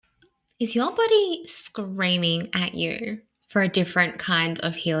Is your body screaming at you for a different kind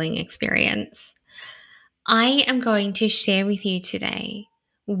of healing experience? I am going to share with you today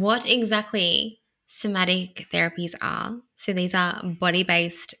what exactly somatic therapies are. So, these are body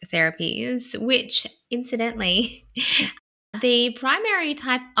based therapies, which incidentally, the primary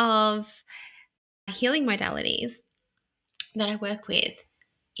type of healing modalities that I work with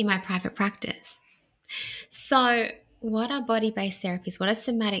in my private practice. So, what are body based therapies? What are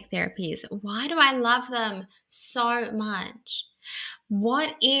somatic therapies? Why do I love them so much?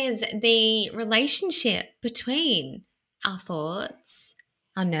 What is the relationship between our thoughts,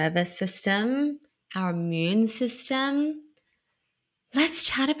 our nervous system, our immune system? Let's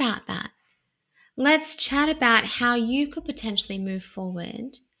chat about that. Let's chat about how you could potentially move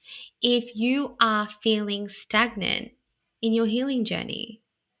forward if you are feeling stagnant in your healing journey.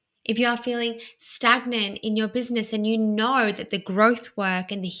 If you are feeling stagnant in your business and you know that the growth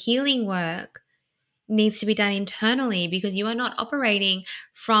work and the healing work needs to be done internally because you are not operating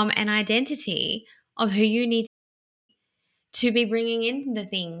from an identity of who you need to be bringing in the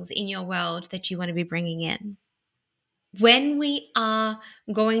things in your world that you want to be bringing in. When we are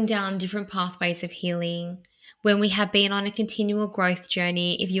going down different pathways of healing, when we have been on a continual growth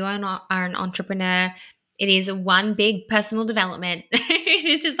journey, if you are an entrepreneur, it is one big personal development. It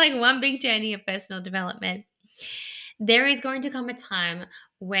is just like one big journey of personal development. There is going to come a time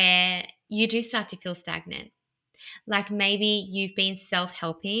where you do start to feel stagnant. Like maybe you've been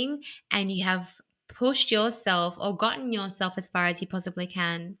self-helping and you have pushed yourself or gotten yourself as far as you possibly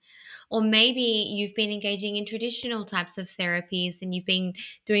can. Or maybe you've been engaging in traditional types of therapies and you've been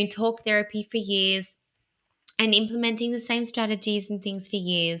doing talk therapy for years and implementing the same strategies and things for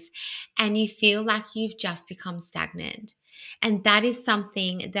years, and you feel like you've just become stagnant. And that is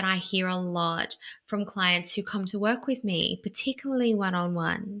something that I hear a lot from clients who come to work with me, particularly one on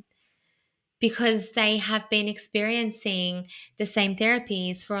one, because they have been experiencing the same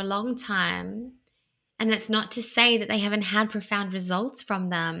therapies for a long time. And that's not to say that they haven't had profound results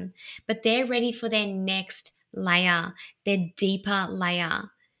from them, but they're ready for their next layer, their deeper layer.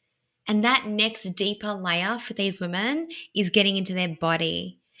 And that next deeper layer for these women is getting into their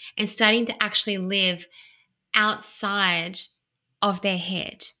body and starting to actually live outside of their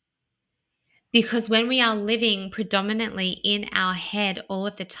head. Because when we are living predominantly in our head all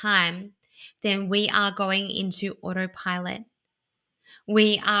of the time, then we are going into autopilot.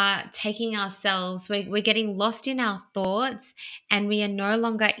 We are taking ourselves, we're getting lost in our thoughts, and we are no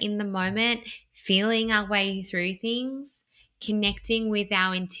longer in the moment, feeling our way through things, connecting with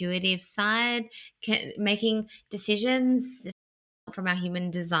our intuitive side, making decisions from our human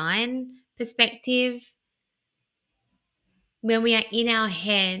design perspective. When we are in our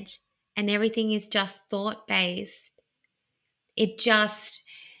head and everything is just thought based, it just,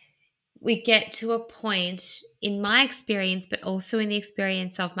 we get to a point in my experience, but also in the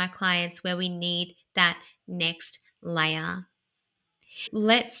experience of my clients, where we need that next layer.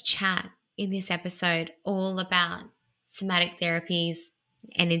 Let's chat in this episode all about somatic therapies,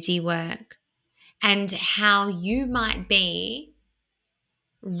 energy work, and how you might be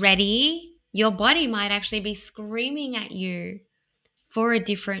ready. Your body might actually be screaming at you for a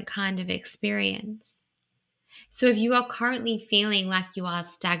different kind of experience. So if you are currently feeling like you are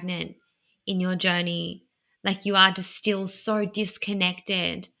stagnant in your journey, like you are just still so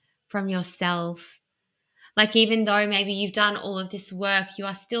disconnected from yourself, like even though maybe you've done all of this work, you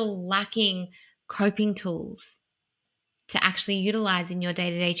are still lacking coping tools to actually utilize in your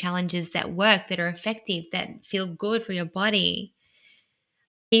day-to-day challenges that work, that are effective, that feel good for your body.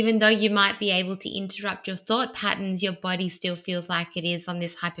 Even though you might be able to interrupt your thought patterns, your body still feels like it is on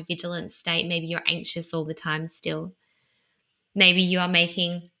this hypervigilance state. Maybe you're anxious all the time still. Maybe you are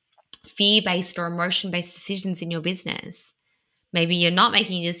making fear-based or emotion-based decisions in your business. Maybe you're not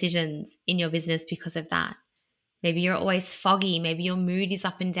making decisions in your business because of that. Maybe you're always foggy. Maybe your mood is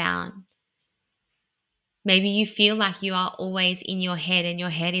up and down. Maybe you feel like you are always in your head and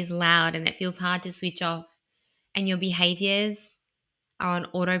your head is loud and it feels hard to switch off, and your behaviors are on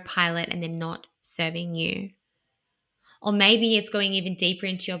autopilot and they're not serving you. Or maybe it's going even deeper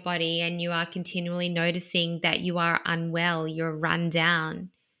into your body and you are continually noticing that you are unwell, you're run down,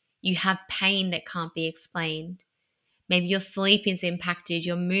 you have pain that can't be explained. Maybe your sleep is impacted,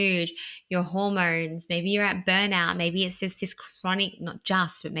 your mood, your hormones. Maybe you're at burnout. Maybe it's just this chronic, not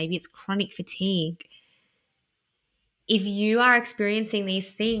just, but maybe it's chronic fatigue. If you are experiencing these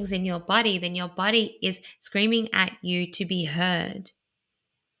things in your body, then your body is screaming at you to be heard.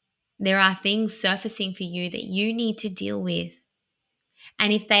 There are things surfacing for you that you need to deal with.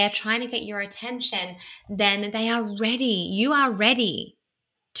 And if they are trying to get your attention, then they are ready. You are ready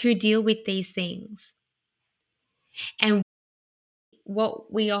to deal with these things. And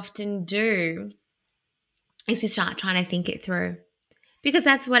what we often do is we start trying to think it through, because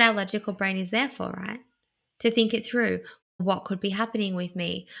that's what our logical brain is there for, right? To think it through. What could be happening with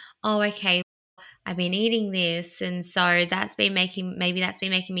me? Oh, okay, I've been eating this, and so maybe that's been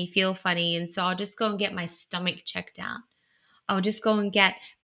making me feel funny, and so I'll just go and get my stomach checked out. I'll just go and get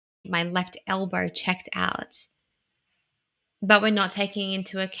my left elbow checked out. But we're not taking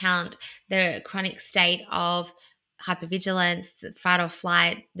into account the chronic state of hypervigilance, the fight or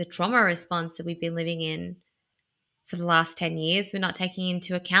flight, the trauma response that we've been living in for the last 10 years. We're not taking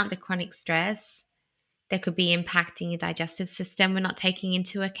into account the chronic stress that could be impacting your digestive system. We're not taking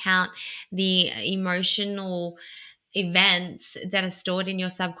into account the emotional events that are stored in your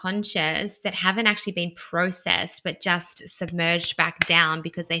subconscious that haven't actually been processed, but just submerged back down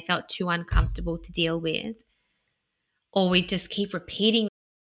because they felt too uncomfortable to deal with. Or we just keep repeating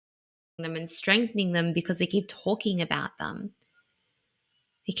them and strengthening them because we keep talking about them.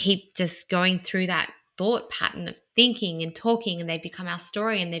 We keep just going through that thought pattern of thinking and talking, and they become our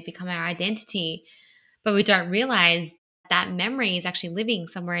story and they become our identity. But we don't realize that memory is actually living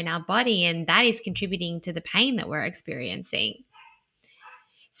somewhere in our body, and that is contributing to the pain that we're experiencing.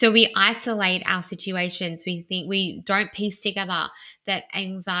 So we isolate our situations. We don't piece together that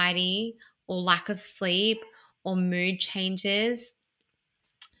anxiety or lack of sleep or mood changes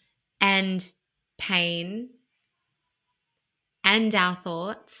and pain and our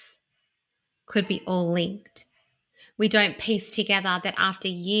thoughts could be all linked. We don't piece together that after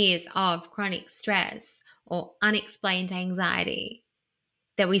years of chronic stress or unexplained anxiety,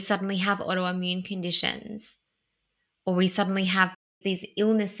 that we suddenly have autoimmune conditions, or we suddenly have these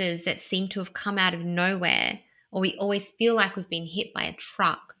illnesses that seem to have come out of nowhere, or we always feel like we've been hit by a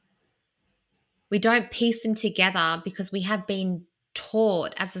truck. We don't piece them together because we have been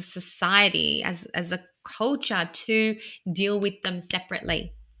taught as a society, as a culture, to deal with them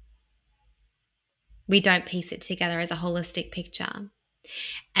separately. We don't piece it together as a holistic picture.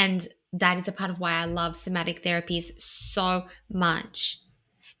 And that is a part of why I love somatic therapies so much.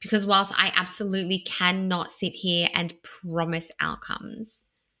 Because whilst I absolutely cannot sit here and promise outcomes,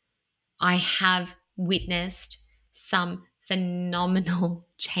 I have witnessed some phenomenal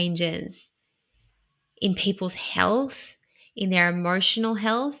changes in people's health, in their emotional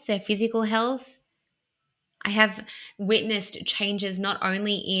health, their physical health. I have witnessed changes not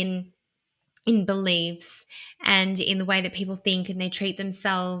only in beliefs and in the way that people think and they treat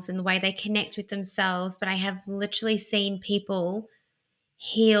themselves and the way they connect with themselves, but I have literally seen people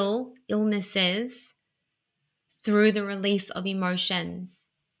heal illnesses through the release of emotions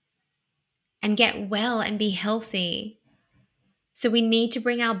and get well and be healthy. So we need to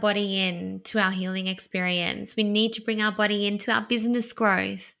bring our body in to our healing experience. We need to bring our body into our business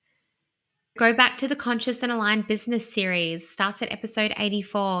growth. Go back to the Conscious and Aligned Business series. Starts at episode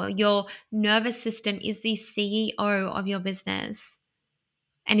 84. Your nervous system is the CEO of your business.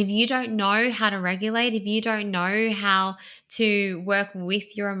 And if you don't know how to regulate, if you don't know how to work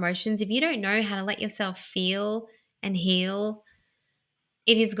with your emotions, if you don't know how to let yourself feel and heal,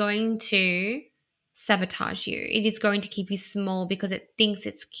 it is going to sabotage you. It is going to keep you small because it thinks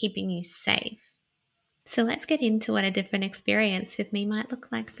it's keeping you safe. So let's get into what a different experience with me might look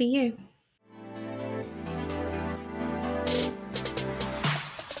like for you.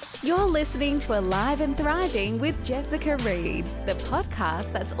 You're listening to Alive and Thriving with Jessica Reed, the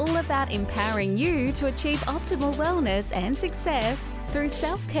podcast that's all about empowering you to achieve optimal wellness and success through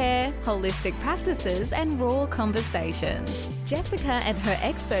self-care, holistic practices, and raw conversations. Jessica and her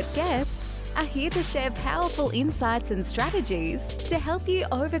expert guests are here to share powerful insights and strategies to help you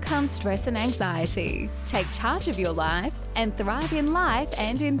overcome stress and anxiety, take charge of your life, and thrive in life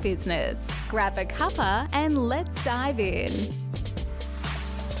and in business. Grab a cuppa and let's dive in.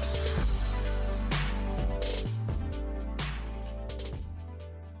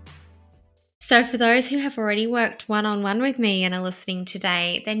 So for those who have already worked one-on-one with me and are listening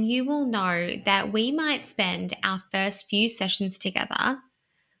today, then you will know that we might spend our first few sessions together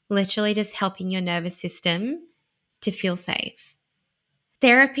literally just helping your nervous system to feel safe.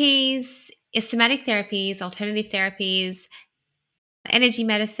 Therapies, somatic therapies, alternative therapies, energy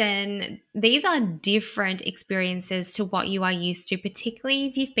medicine, these are different experiences to what you are used to, particularly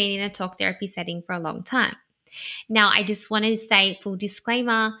if you've been in a talk therapy setting for a long time. Now, I just want to say, full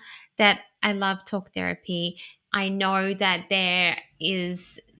disclaimer, that I love talk therapy. I know that there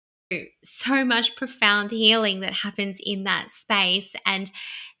is so much profound healing that happens in that space,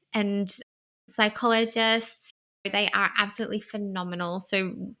 and psychologists, they are absolutely phenomenal.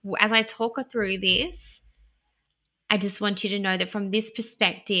 So as I talk through this, I just want you to know that from this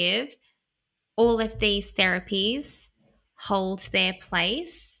perspective, all of these therapies hold their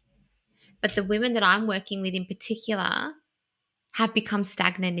place. But the women that I'm working with in particular have become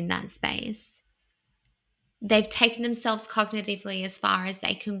stagnant in that space. They've taken themselves cognitively as far as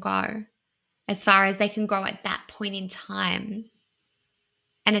they can go, as far as they can grow at that point in time.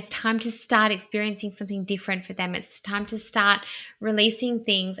 And it's time to start experiencing something different for them. It's time to start releasing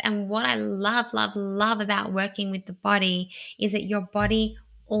things. And what I love, love, love about working with the body is that your body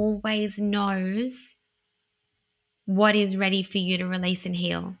always knows what is ready for you to release and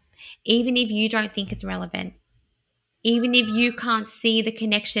heal, even if you don't think it's relevant, even if you can't see the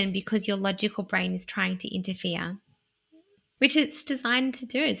connection because your logical brain is trying to interfere, which it's designed to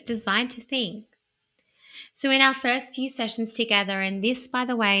do. It's designed to think. So in our first few sessions together, and this, by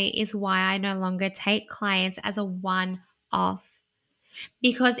the way, is why I no longer take clients as a one-off,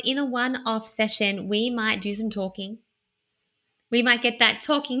 because in a one-off session, we might do some talking. We might get that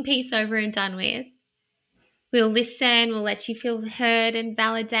talking piece over and done with. We'll listen, we'll let you feel heard and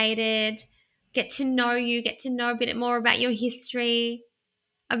validated, get to know you, get to know a bit more about your history,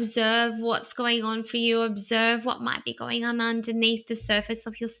 observe what's going on for you, observe what might be going on underneath the surface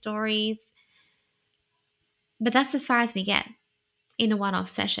of your stories. But that's as far as we get in a one-off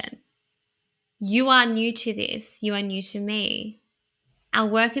session. You are new to this. You are new to me. Our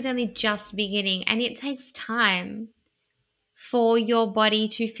work is only just beginning, and it takes time for your body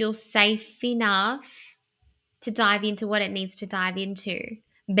to feel safe enough to dive into what it needs to dive into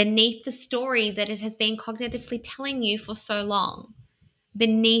beneath the story that it has been cognitively telling you for so long.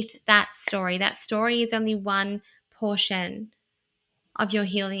 Beneath that story is only one portion of your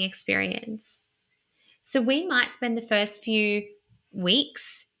healing experience. So we might spend the first few weeks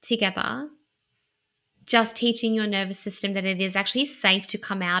together just teaching your nervous system that it is actually safe to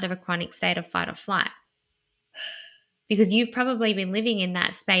come out of a chronic state of fight or flight. Because you've probably been living in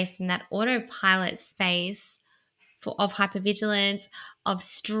that space, in that autopilot space of hypervigilance, of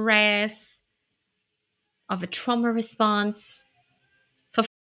stress, of a trauma response for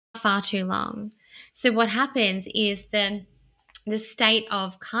far too long. So what happens is then the state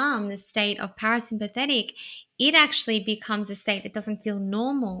of calm, the state of parasympathetic, it actually becomes a state that doesn't feel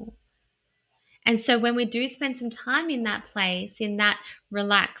normal. And so when we do spend some time in that place, in that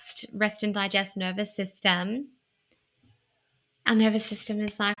relaxed rest and digest nervous system, our nervous system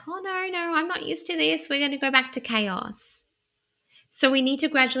is like, oh, no, I'm not used to this. We're going to go back to chaos. So we need to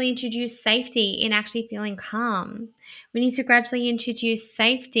gradually introduce safety in actually feeling calm. We need to gradually introduce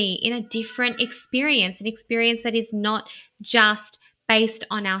safety in a different experience, an experience that is not just based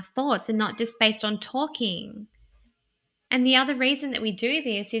on our thoughts and not just based on talking. And the other reason that we do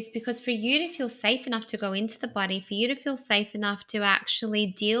this is because for you to feel safe enough to go into the body, for you to feel safe enough to actually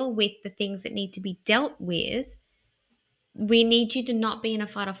deal with the things that need to be dealt with, we need you to not be in a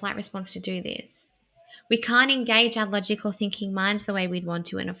fight or flight response to do this. We can't engage our logical thinking mind the way we'd want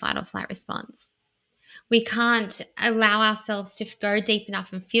to in a fight or flight response. We can't allow ourselves to go deep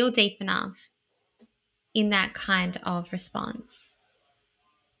enough and feel deep enough in that kind of response.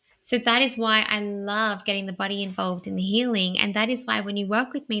 So that is why I love getting the body involved in the healing. And that is why when you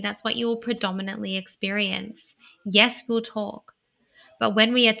work with me, that's what you will predominantly experience. Yes, we'll talk. But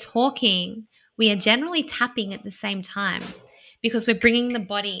when we are talking, we are generally tapping at the same time because we're bringing the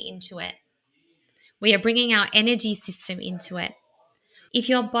body into it. We are bringing our energy system into it. If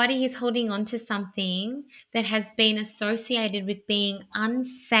your body is holding on to something that has been associated with being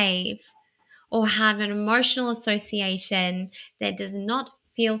unsafe or have an emotional association that does not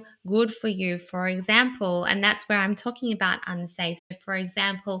feel good for you, for example, and that's where I'm talking about unsafe. So for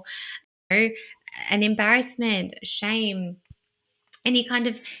example, an embarrassment, shame, any kind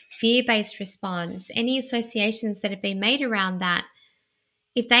of fear-based response, any associations that have been made around that,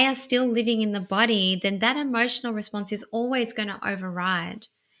 if they are still living in the body, then that emotional response is always going to override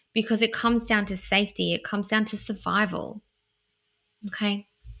because it comes down to safety. It comes down to survival. Okay.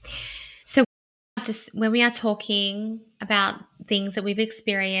 So just when we are talking about things that we've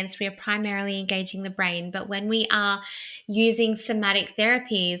experienced, we are primarily engaging the brain. But when we are using somatic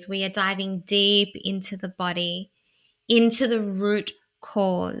therapies, we are diving deep into the body, into the root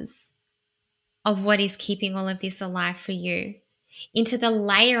cause of what is keeping all of this alive for you, into the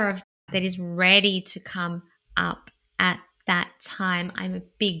layer of that is ready to come up at that time. I'm a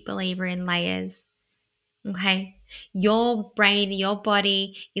big believer in layers. Okay. Your brain, your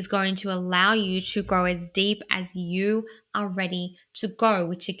body is going to allow you to go as deep as you are ready to go,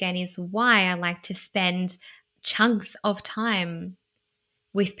 which again is why I like to spend chunks of time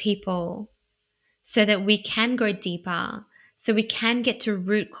with people so that we can go deeper, So we can get to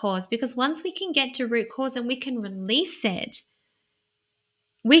root cause, because once we can get to root cause and we can release it,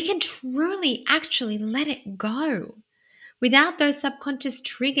 we can truly actually let it go without those subconscious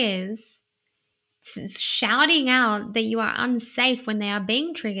triggers shouting out that you are unsafe when they are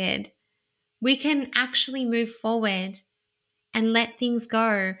being triggered. We can actually move forward and let things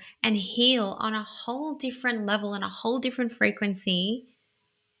go and heal on a whole different level and a whole different frequency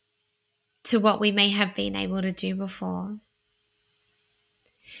to what we may have been able to do before.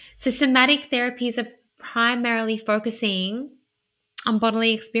 So somatic therapies are primarily focusing on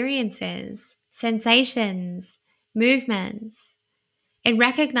bodily experiences, sensations, movements. It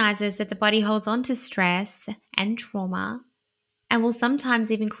recognizes that the body holds on to stress and trauma and will sometimes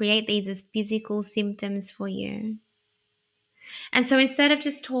even create these as physical symptoms for you. And so instead of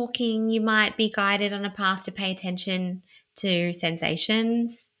just talking, you might be guided on a path to pay attention to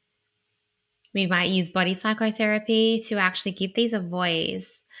sensations. We might use body psychotherapy to actually give these a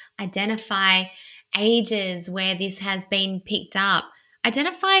voice, identify ages where this has been picked up,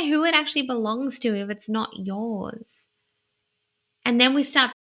 identify who it actually belongs to if it's not yours. And then we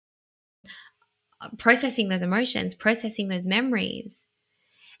start processing those emotions, processing those memories.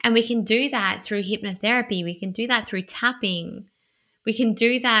 And we can do that through hypnotherapy. We can do that through tapping. We can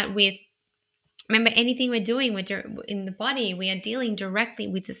do that with, remember, anything we're doing in the body, we are dealing directly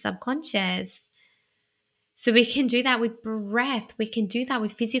with the subconscious. So we can do that with breath. We can do that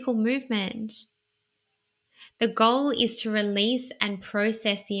with physical movement. The goal is to release and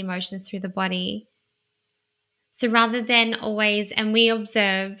process the emotions through the body. So rather than always, and we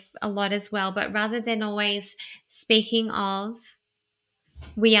observe a lot as well, but rather than always speaking of,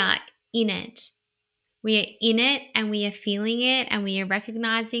 we are in it. We are in it and we are feeling it and we are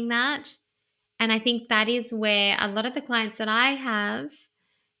recognizing that. And I think that is where a lot of the clients that I have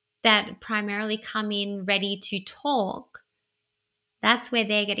that primarily come in ready to talk, that's where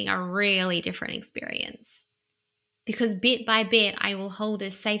they're getting a really different experience. Because bit by bit, I will hold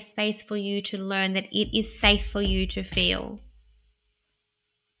a safe space for you to learn that it is safe for you to feel.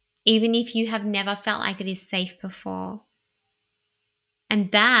 Even if you have never felt like it is safe before.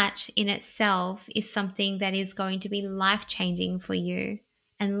 And that in itself is something that is going to be life-changing for you.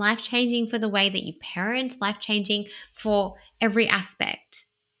 And life-changing for the way that you parent, life-changing for every aspect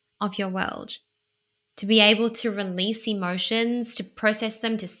of your world. To be able to release emotions, to process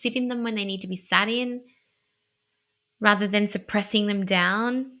them, to sit in them when they need to be sat in, rather than suppressing them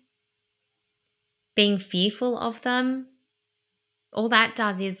down, being fearful of them. All that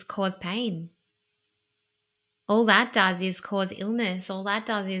does is cause pain. All that does is cause illness. All that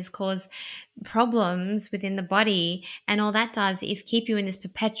does is cause problems within the body. And all that does is keep you in this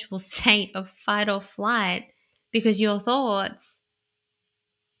perpetual state of fight or flight, because your thoughts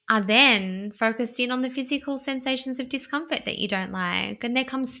are then focused in on the physical sensations of discomfort that you don't like. And there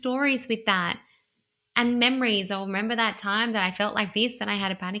come stories with that and memories. I'll remember that time that I felt like this, then I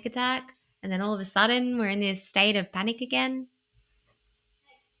had a panic attack. And then all of a sudden we're in this state of panic again.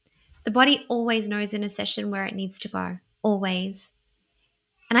 The body always knows in a session where it needs to go. Always.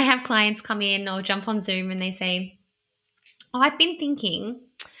 And I have clients come in or jump on Zoom and they say, "Oh, I've been thinking,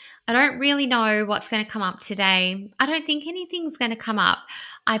 I don't really know what's going to come up today. I don't think anything's going to come up.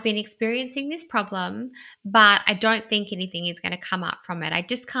 I've been experiencing this problem, but I don't think anything is going to come up from it. I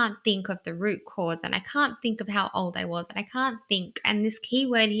just can't think of the root cause and I can't think of how old I was and I can't think." And this key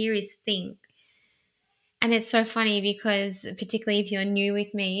word here is think. And it's so funny because particularly if you're new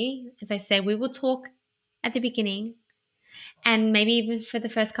with me, as I said, we will talk at the beginning and maybe even for the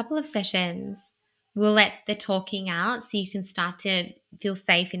first couple of sessions. We'll let the talking out so you can start to feel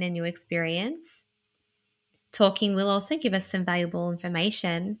safe in a new experience. Talking will also give us some valuable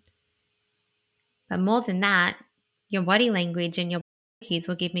information. But more than that, your body language and your cues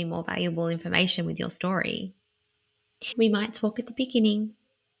will give me more valuable information with your story. We might talk at the beginning,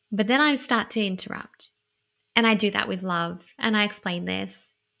 but then I start to interrupt. And I do that with love. And I explain this.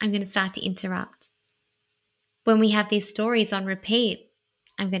 I'm going to start to interrupt. When we have these stories on repeat,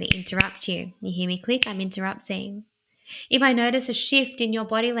 I'm going to interrupt you. You hear me click? I'm interrupting. If I notice a shift in your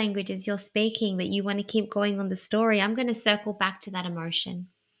body language as you're speaking, but you want to keep going on the story, I'm going to circle back to that emotion.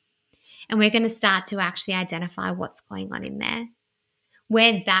 And we're going to start to actually identify what's going on in there,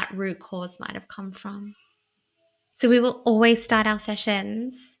 where that root cause might have come from. So we will always start our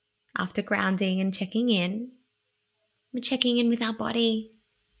sessions after grounding and checking in. We're checking in with our body.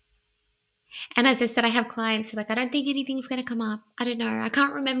 And as I said, I have clients who are like, "I don't think anything's going to come up. I don't know. I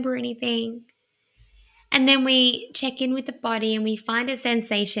can't remember anything." And then we check in with the body and we find a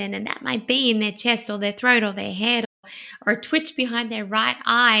sensation, and that might be in their chest or their throat or their head, or a twitch behind their right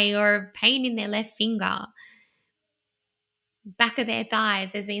eye or pain in their left finger. back of their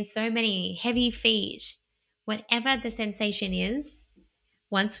thighs. There's been so many heavy feet, whatever the sensation is.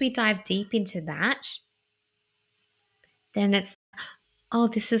 Once we dive deep into that, then it's, oh,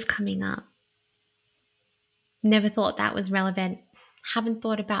 this is coming up. Never thought that was relevant. Haven't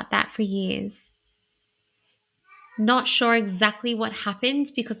thought about that for years. Not sure exactly what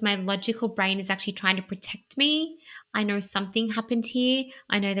happened because my logical brain is actually trying to protect me. I know something happened here.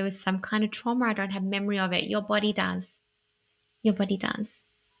 I know there was some kind of trauma. I don't have memory of it. Your body does. Your body does.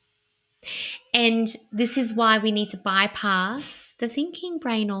 And this is why we need to bypass the thinking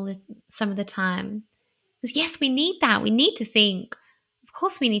brain some of the time. Because yes, we need that. We need to think. Of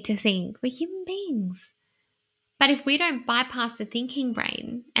course we need to think. We're human beings. But if we don't bypass the thinking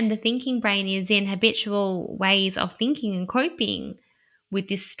brain, and the thinking brain is in habitual ways of thinking and coping with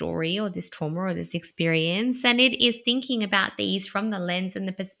this story or this trauma or this experience, and it is thinking about these from the lens and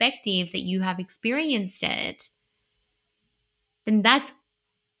the perspective that you have experienced it, then that's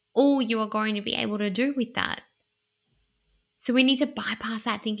all you are going to be able to do with that. So we need to bypass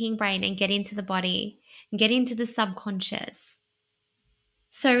that thinking brain and get into the body and get into the subconscious.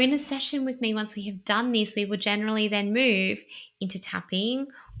 So in a session with me, once we have done this, we will generally then move into tapping,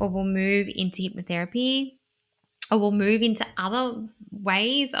 or we'll move into hypnotherapy, or we'll move into other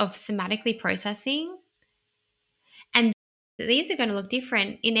ways of somatically processing. And these are going to look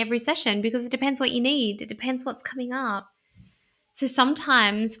different in every session because it depends what you need. It depends what's coming up. So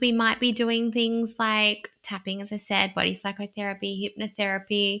sometimes we might be doing things like tapping, as I said, body psychotherapy,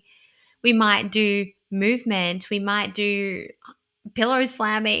 hypnotherapy. We might do movement. We might do pillow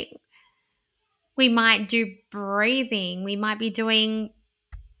slamming. We might do breathing. We might be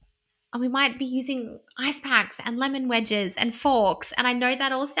using ice packs and lemon wedges and forks. And I know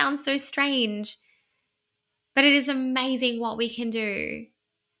that all sounds so strange, but it is amazing what we can do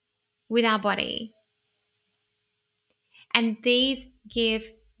with our body. And these give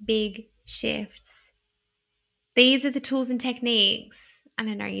big shifts. These are the tools and techniques. And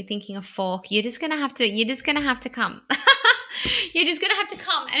I know you're thinking a fork. You're just gonna have to come. You're just gonna have to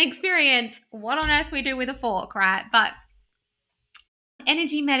come and experience what on earth we do with a fork, right? But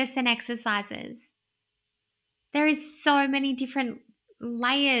energy medicine exercises. There is so many different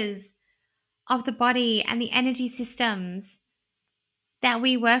layers of the body and the energy systems that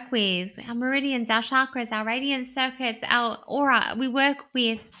we work with. Our meridians, our chakras, our radiant circuits, our aura. We work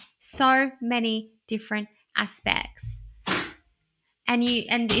with so many different aspects. And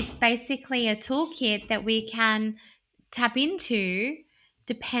it's basically a toolkit that we can tap into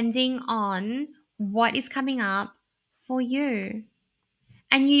depending on what is coming up for you.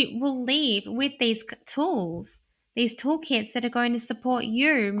 And you will leave with these tools, these toolkits that are going to support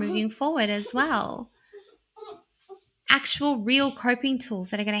you moving forward as well. Actual real coping tools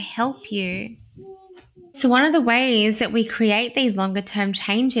that are going to help you. So one of the ways that we create these longer term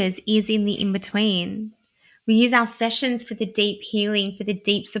changes is in the in-between. We use our sessions for the deep healing, for the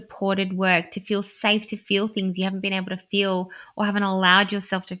deep supported work, to feel safe to feel things you haven't been able to feel or haven't allowed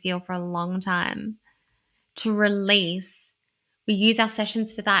yourself to feel for a long time. To release. We use our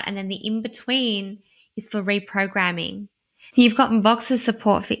sessions for that. And then the in-between is for reprogramming. So you've got box of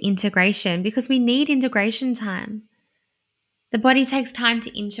support for integration because we need integration time. The body takes time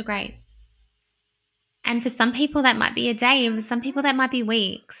to integrate. And for some people that might be a day, and for some people that might be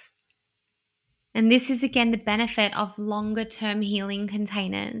weeks. And this is again the benefit of longer term healing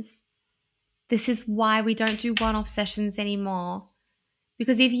containers. This is why we don't do one-off sessions anymore.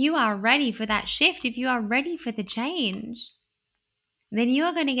 Because if you are ready for that shift, if you are ready for the change, then you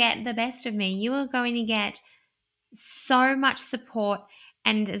are going to get the best of me. You are going to get so much support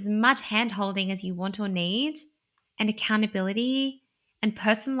and as much hand-holding as you want or need, and accountability and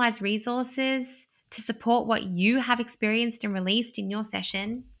personalized resources to support what you have experienced and released in your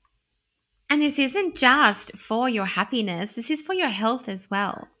session. And this isn't just for your happiness, this is for your health as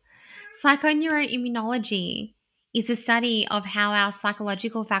well. Psychoneuroimmunology is a study of how our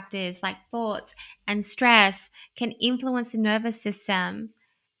psychological factors like thoughts and stress can influence the nervous system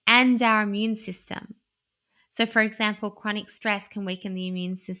and our immune system. So, for example, chronic stress can weaken the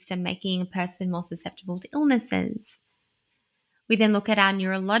immune system, making a person more susceptible to illnesses. We then look at our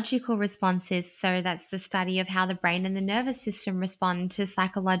neurological responses. So that's the study of how the brain and the nervous system respond to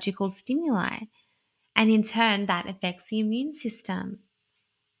psychological stimuli. And in turn, that affects the immune system.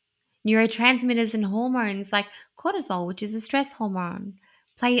 Neurotransmitters and hormones like cortisol, which is a stress hormone,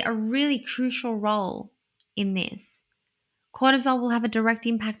 play a really crucial role in this. Cortisol will have a direct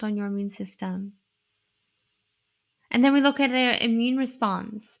impact on your immune system. And then we look at the immune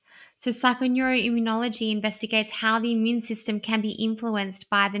response. So psychoneuroimmunology investigates how the immune system can be influenced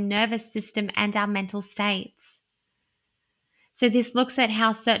by the nervous system and our mental states. So this looks at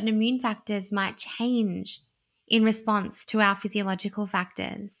how certain immune factors might change in response to our physiological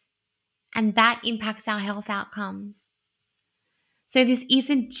factors, and that impacts our health outcomes. So this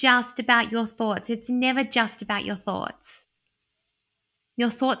isn't just about your thoughts. It's never just about your thoughts.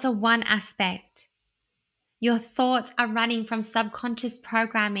 Your thoughts are one aspect. Your thoughts are running from subconscious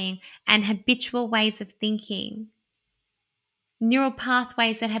programming and habitual ways of thinking. Neural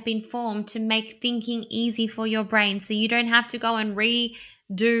pathways that have been formed to make thinking easy for your brain so you don't have to go and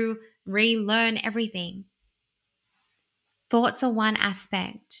relearn everything. Thoughts are one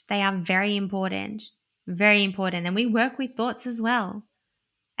aspect. They are very important, and we work with thoughts as well.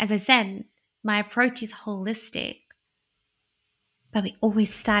 As I said, my approach is holistic, but we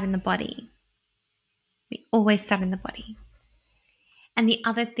always start in the body. We always start in the body. And the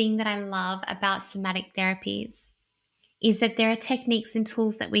other thing that I love about somatic therapies is that there are techniques and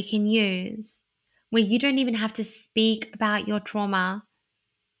tools that we can use where you don't even have to speak about your trauma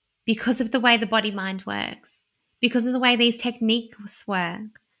because of the way the body mind works, because of the way these techniques work,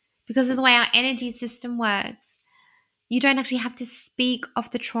 because of the way our energy system works. You don't actually have to speak of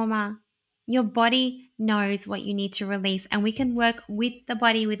the trauma. Your body knows what you need to release, and we can work with the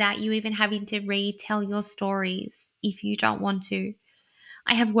body without you even having to retell your stories if you don't want to.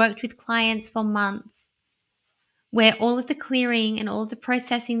 I have worked with clients for months where all of the clearing and all of the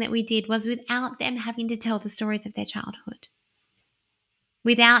processing that we did was without them having to tell the stories of their childhood,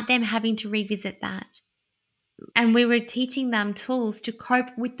 without them having to revisit that. And we were teaching them tools to cope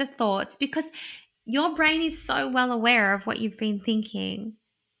with the thoughts because your brain is so well aware of what you've been thinking.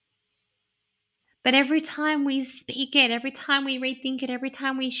 But every time we speak it, every time we rethink it, every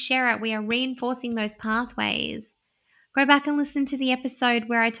time we share it, we are reinforcing those pathways. Go back and listen to the episode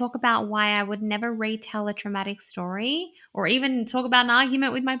where I talk about why I would never retell a traumatic story or even talk about an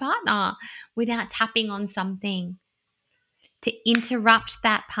argument with my partner without tapping on something to interrupt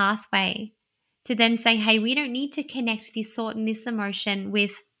that pathway, to then say, hey, we don't need to connect this thought and this emotion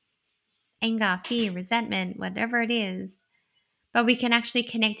with anger, fear, resentment, whatever it is, but we can actually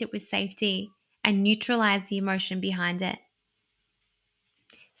connect it with safety and neutralize the emotion behind it.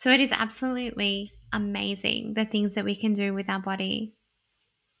 So it is absolutely amazing the things that we can do with our body.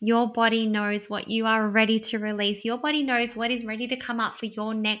 Your body knows what you are ready to release. Your body knows what is ready to come up for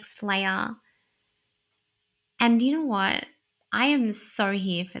your next layer. And you know what? I am so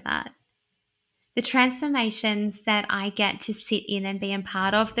here for that. The transformations that I get to sit in and be a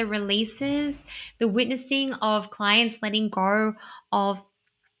part of, the releases, the witnessing of clients letting go of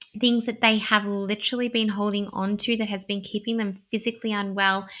things that they have literally been holding on to that has been keeping them physically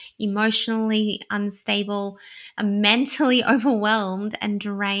unwell, emotionally unstable, mentally overwhelmed and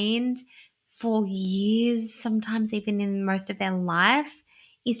drained for years, sometimes even in most of their life,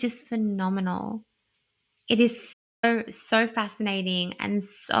 is just phenomenal. It is so fascinating and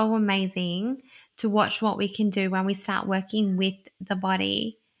so amazing to watch what we can do when we start working with the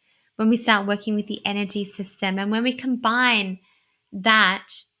body, when we start working with the energy system, and when we combine that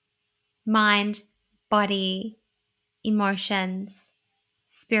mind, body, emotions,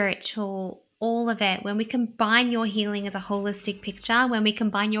 spiritual, all of it. When we combine your healing as a holistic picture, when we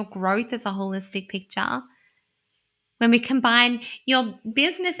combine your growth as a holistic picture, when we combine your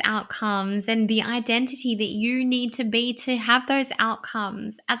business outcomes and the identity that you need to be to have those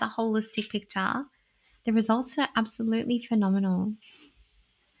outcomes as a holistic picture, the results are absolutely phenomenal.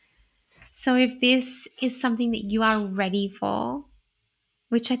 So if this is something that you are ready for,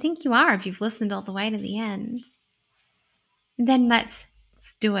 which I think you are if you've listened all the way to the end, then let's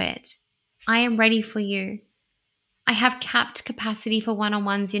do it. I am ready for you. I have capped capacity for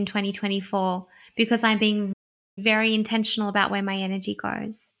one-on-ones in 2024 because I'm being very intentional about where my energy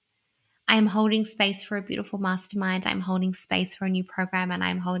goes. I am holding space for a beautiful mastermind. I'm holding space for a new program, and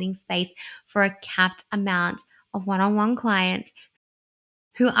I'm holding space for a capped amount of one-on-one clients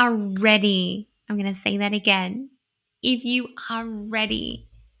who are ready. I'm going to say that again. If you are ready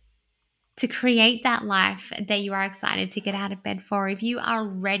to create that life that you are excited to get out of bed for, if you are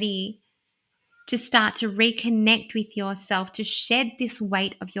ready to start to reconnect with yourself, to shed this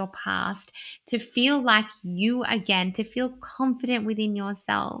weight of your past, to feel like you again, to feel confident within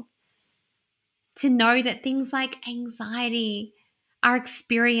yourself, to know that things like anxiety are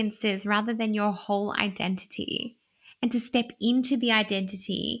experiences rather than your whole identity, and to step into the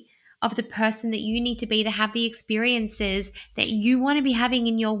identity of the person that you need to be to have the experiences that you want to be having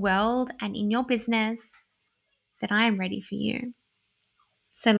in your world and in your business, that I am ready for you.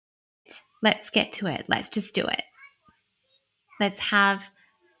 So let's get to it. Let's just do it. Let's have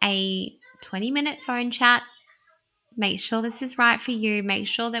a 20-minute phone chat. Make sure this is right for you. Make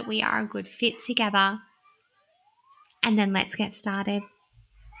sure that we are a good fit together. and then let's get started.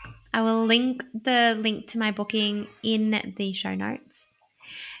 I will link the link to my booking in the show notes.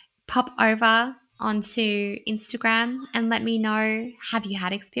 Pop over onto Instagram and let me know, have you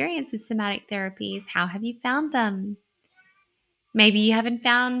had experience with somatic therapies? How have you found them? Maybe you haven't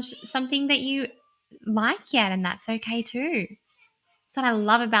found something that you like yet, and that's okay too. That's what I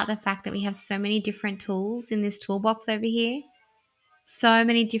love about the fact that we have so many different tools in this toolbox over here. So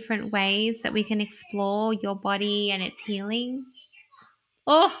many different ways that we can explore your body and its healing.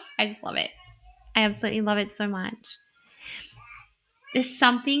 Oh, I just love it. I absolutely love it so much. There's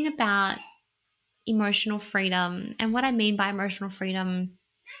something about emotional freedom. And what I mean by emotional freedom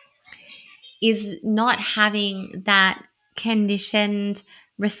is not having that conditioned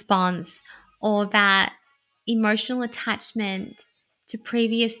response or that emotional attachment to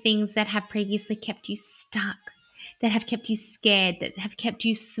previous things that have previously kept you stuck, that have kept you scared, that have kept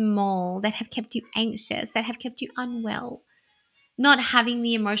you small, that have kept you anxious, that have kept you unwell. Not having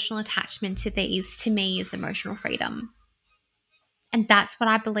the emotional attachment to these, to me, is emotional freedom. And that's what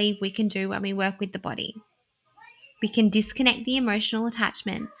I believe we can do when we work with the body. We can disconnect the emotional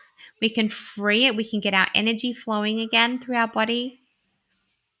attachments. We can free it. We can get our energy flowing again through our body.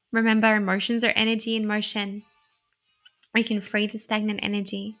 Remember, emotions are energy in motion. We can free the stagnant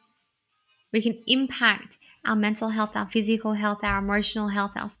energy. We can impact our mental health, our physical health, our emotional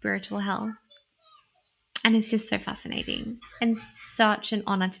health, our spiritual health. And it's just so fascinating and such an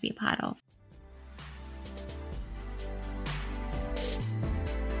honor to be a part of.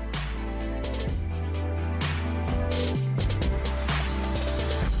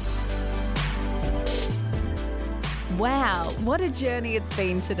 Wow, what a journey it's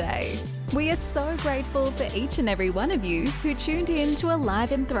been today. We are so grateful for each and every one of you who tuned in to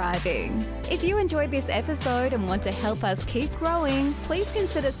Alive and Thriving. If you enjoyed this episode and want to help us keep growing, please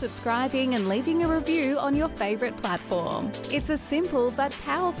consider subscribing and leaving a review on your favourite platform. It's a simple but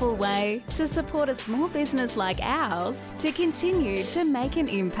powerful way to support a small business like ours to continue to make an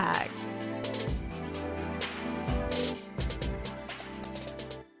impact.